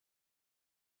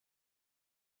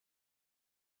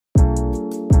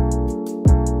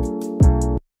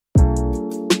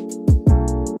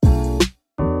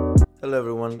Hello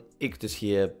everyone, Ictus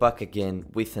here, back again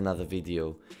with another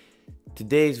video.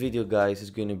 Today's video, guys, is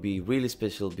going to be really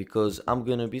special because I'm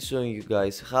going to be showing you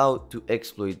guys how to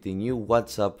exploit the new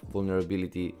WhatsApp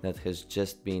vulnerability that has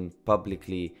just been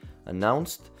publicly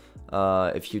announced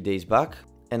a few days back.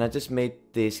 And I just made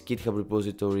this GitHub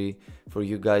repository for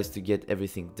you guys to get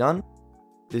everything done.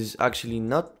 This is actually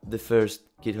not the first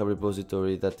GitHub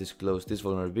repository that disclosed this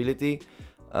vulnerability.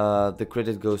 The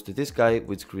credit goes to this guy,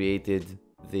 which created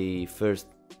the first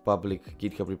public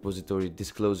GitHub repository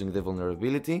disclosing the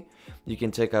vulnerability. You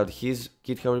can check out his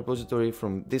GitHub repository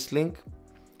from this link.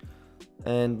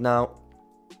 And now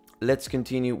let's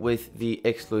continue with the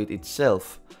exploit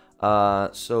itself.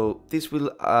 So this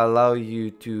will allow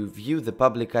you to view the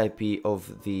public IP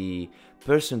of the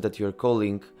person that you're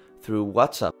calling through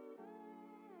WhatsApp.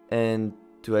 And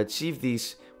to achieve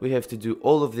this, we have to do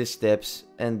all of these steps,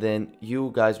 and then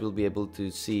you guys will be able to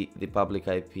see the public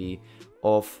IP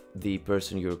of the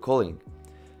person you're calling.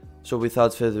 So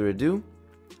without further ado,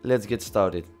 let's get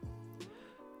started.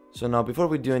 So now before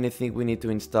we do anything, we need to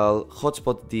install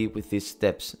hotspot-d with these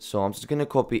steps. So I'm just gonna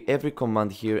copy every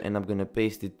command here and I'm gonna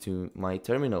paste it to my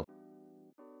terminal.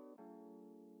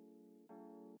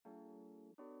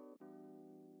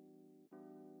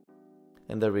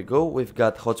 And there we go, we've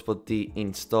got hotspot-d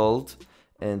installed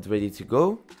and ready to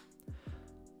go.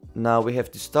 Now we have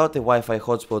to start a Wi-Fi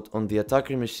hotspot on the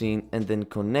attacker machine and then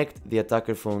connect the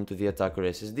attacker phone to the attacker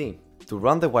SSD. To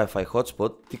run the Wi-Fi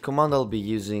hotspot, the command I'll be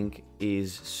using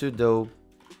is sudo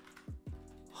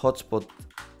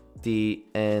hotspot-d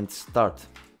and start.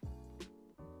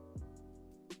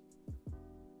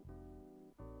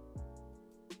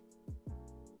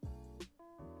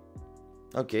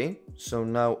 Okay, so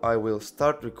now I will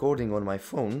start recording on my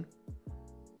phone.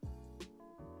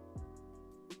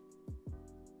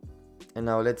 And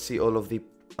now let's see all of the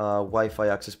Wi-Fi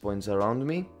access points around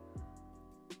me.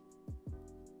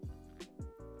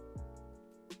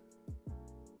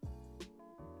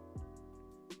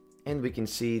 And we can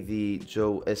see the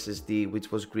Joe SSD,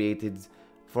 which was created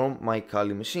from my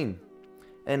Kali machine.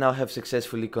 And now have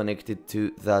successfully connected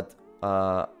to that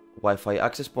Wi-Fi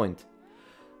access point.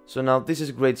 So now this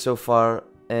is great so far,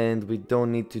 and we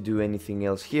don't need to do anything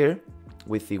else here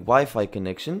with the Wi-Fi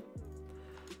connection.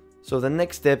 So the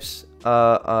next steps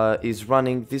is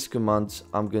running these commands.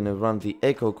 I'm gonna run the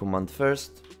echo command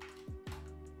first,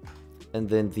 and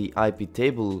then the IP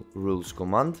table rules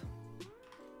command.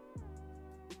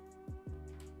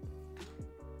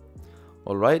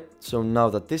 Alright, so now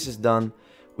that this is done,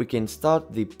 we can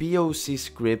start the POC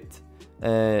script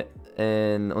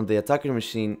and on the attacker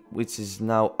machine, which is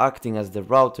now acting as the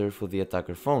router for the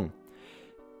attacker phone.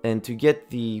 And to get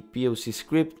the POC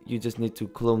script, you just need to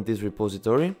clone this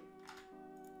repository.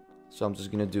 So I'm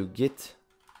just gonna do git.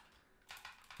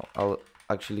 I'll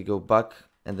actually go back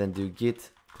and then do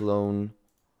git clone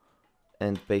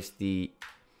and paste the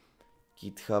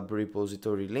GitHub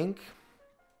repository link.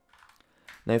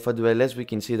 Now if I do ls, we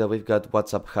can see that we've got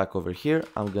WhatsApp hack over here.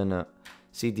 I'm gonna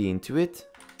cd into it,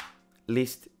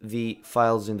 list the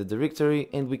files in the directory,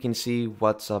 and we can see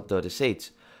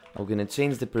whatsapp.sh. I'm gonna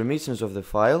change the permissions of the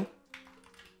file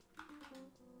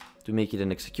to make it an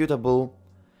executable.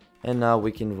 And now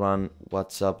we can run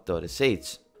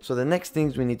whatsapp.sh. So the next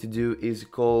things we need to do is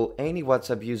call any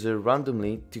WhatsApp user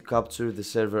randomly to capture the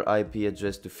server IP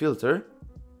address to filter,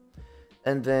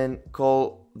 and then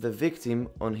call the victim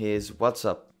on his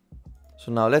WhatsApp.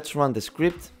 So now let's run the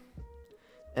script,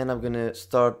 and I'm gonna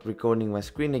start recording my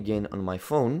screen again on my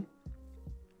phone.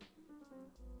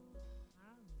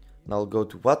 Now I'll go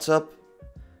to WhatsApp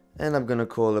and I'm gonna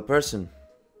call a person.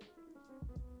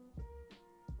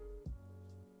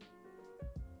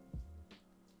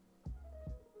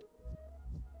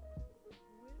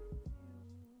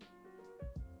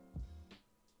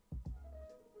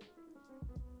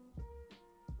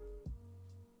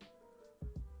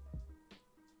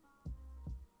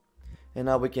 And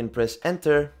now we can press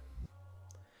enter,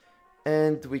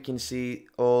 and we can see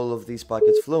all of these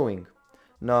packets flowing.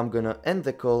 Now I'm gonna end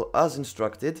the call as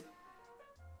instructed.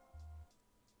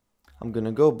 I'm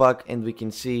gonna go back and we can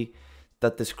see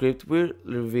that the script will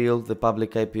reveal the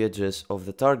public IP address of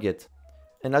the target.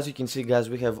 And as you can see, guys,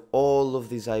 we have all of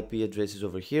these IP addresses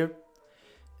over here,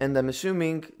 and I'm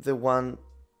assuming the one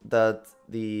that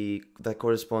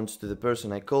corresponds to the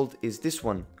person I called is this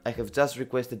one. I have just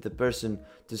requested the person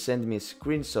to send me a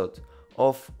screenshot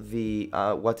of the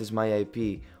what is my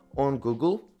IP on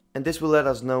Google, and this will let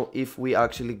us know if we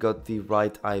actually got the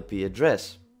right IP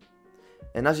address.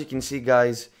 And as you can see,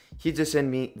 guys, he just sent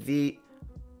me the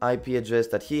IP address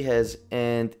that he has,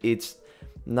 and it's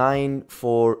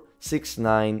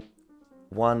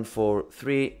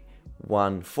 9469143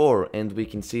 114, and we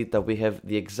can see that we have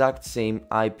the exact same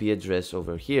IP address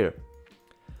over here.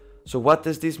 So what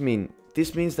does this mean?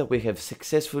 This means that we have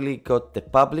successfully got the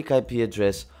public IP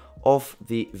address of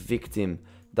the victim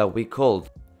that we called.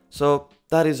 So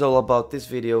that is all about this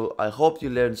video. I hope you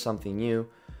learned something new.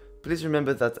 Please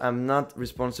remember that I'm not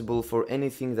responsible for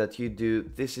anything that you do.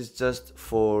 This is just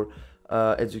for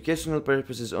educational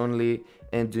purposes only,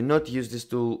 and do not use this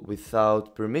tool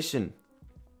without permission.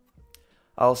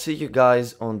 I'll see you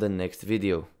guys on the next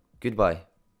video. Goodbye.